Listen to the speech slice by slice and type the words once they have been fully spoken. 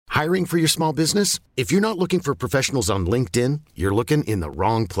Hiring for your small business? If you're not looking for professionals on LinkedIn, you're looking in the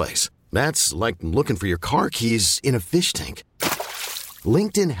wrong place. That's like looking for your car keys in a fish tank.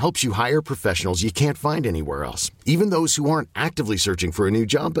 LinkedIn helps you hire professionals you can't find anywhere else, even those who aren't actively searching for a new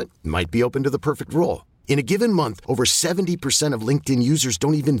job but might be open to the perfect role. In a given month, over 70% of LinkedIn users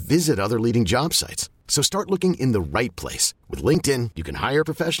don't even visit other leading job sites. So start looking in the right place. With LinkedIn, you can hire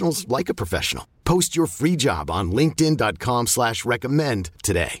professionals like a professional. Post your free job on linkedin.com/recommend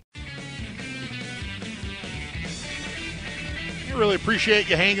today. I really appreciate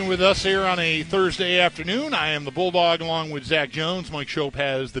you hanging with us here on a Thursday afternoon. I am the Bulldog along with Zach Jones. Mike Shope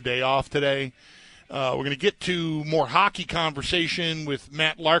has the day off today. We're going to get to more hockey conversation with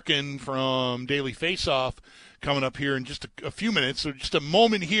Matt Larkin from Daily Faceoff coming up here in just a few minutes. So just a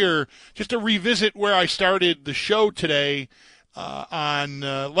moment here just to revisit where I started the show today on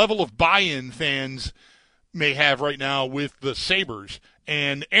level of buy-in fans may have right now with the Sabres.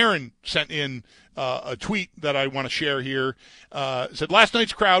 And Aaron sent in a tweet that I want to share here. Said last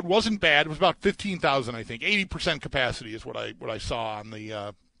night's crowd wasn't bad. It was about 15,000, I think. 80% capacity is what I saw on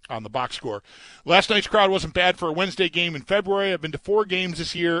the box score. Last night's crowd wasn't bad for a Wednesday game in February. I've been to 4 games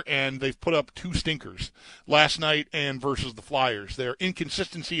this year, and they've put up 2 stinkers last night and versus the Flyers. Their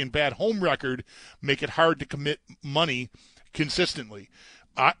inconsistency and bad home record make it hard to commit money consistently.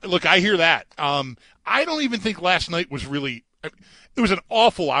 Look, I hear that. I don't even think last night was really – it was an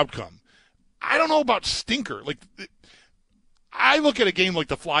awful outcome. I don't know about stinker. Like, I look at a game like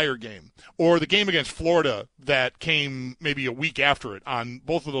the Flyer game or the game against Florida that came maybe a week after it.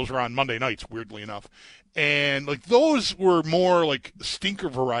 Both of those were on Monday nights, weirdly enough. And, like, those were more like stinker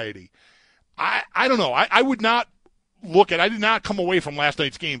variety. I don't know. I would not I did not come away from last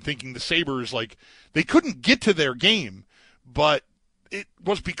night's game thinking the Sabres, like, they couldn't get to their game, but it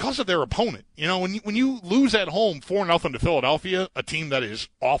was because of their opponent. You know, when you lose at home 4-0 to Philadelphia, a team that is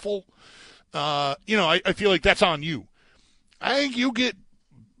awful, I feel like that's on you. I think you get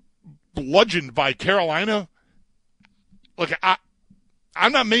bludgeoned by Carolina. Look, I'm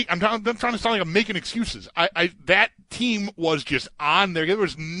trying to sound like I'm making excuses. That team was just on there. There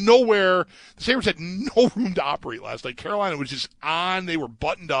was nowhere. The Sabres had no room to operate last night. Carolina was just on. They were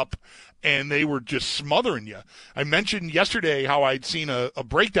buttoned up, and they were just smothering you. I mentioned yesterday how I'd seen a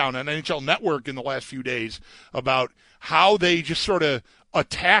breakdown on NHL Network in the last few days about how they just sort of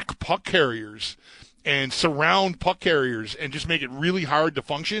attack puck carriers and surround puck carriers and just make it really hard to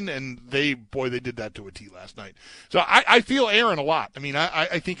function, and they did that to a T last night. So I feel Aaron a lot. I mean,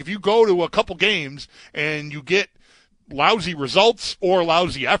 I think if you go to a couple games and you get lousy results or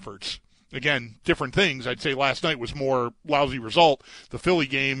lousy efforts, again, different things. I'd say last night was more lousy result. The Philly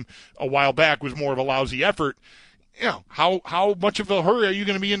game a while back was more of a lousy effort. You know, how much of a hurry are you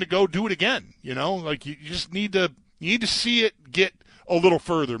going to be in to go do it again? You know, like you just need to see it get a little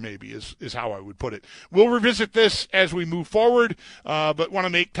further, maybe, is how I would put it. We'll revisit this as we move forward, but want to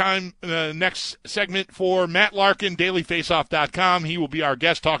make time next segment for Matt Larkin, dailyfaceoff.com. He will be our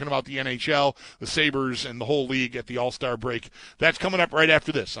guest talking about the NHL, the Sabres, and the whole league at the All-Star break. That's coming up right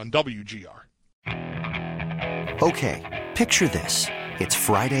after this on WGR. Okay, picture this. It's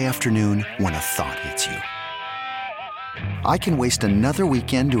Friday afternoon when a thought hits you. I can waste another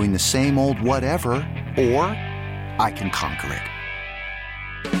weekend doing the same old whatever, or I can conquer it.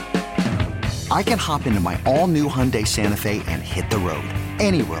 I can hop into my all-new Hyundai Santa Fe and hit the road.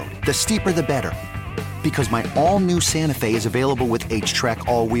 Any road. The steeper, the better. Because my all-new Santa Fe is available with H-Track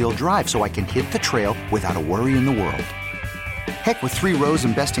all-wheel drive, so I can hit the trail without a worry in the world. Heck, with 3 rows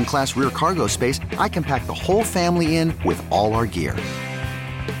and best-in-class rear cargo space, I can pack the whole family in with all our gear.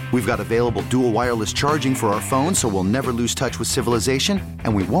 We've got available dual wireless charging for our phones, so we'll never lose touch with civilization,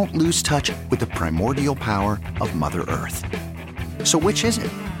 and we won't lose touch with the primordial power of Mother Earth. So which is it?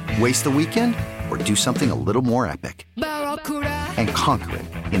 Waste the weekend or do something a little more epic? And conquer it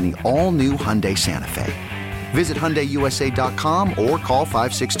in the all-new Hyundai Santa Fe. Visit HyundaiUSA.com or call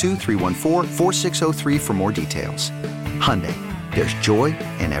 562-314-4603 for more details. Hyundai, there's joy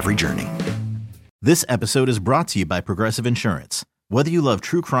in every journey. This episode is brought to you by Progressive Insurance. Whether you love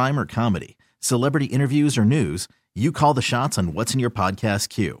true crime or comedy, celebrity interviews or news, you call the shots on what's in your podcast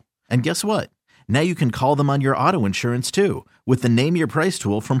queue. And guess what? Now you can call them on your auto insurance too with the Name Your Price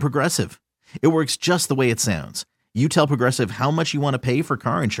tool from Progressive. It works just the way it sounds. You tell Progressive how much you want to pay for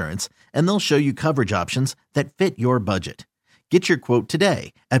car insurance, and they'll show you coverage options that fit your budget. Get your quote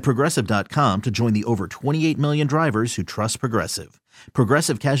today at Progressive.com to join the over 28 million drivers who trust Progressive.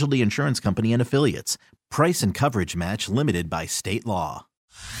 Progressive Casualty Insurance Company and Affiliates. Price and coverage match limited by state law.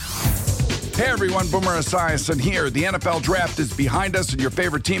 Hey everyone, Boomer Esiason here. The NFL draft is behind us and your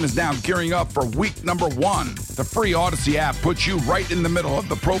favorite team is now gearing up for week number 1. The free Odyssey app puts you right in the middle of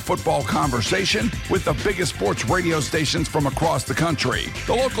the pro football conversation with the biggest sports radio stations from across the country.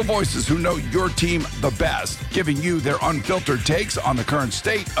 The local voices who know your team the best, giving you their unfiltered takes on the current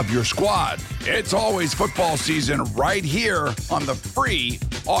state of your squad. It's always football season right here on the free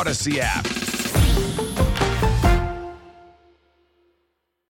Odyssey app.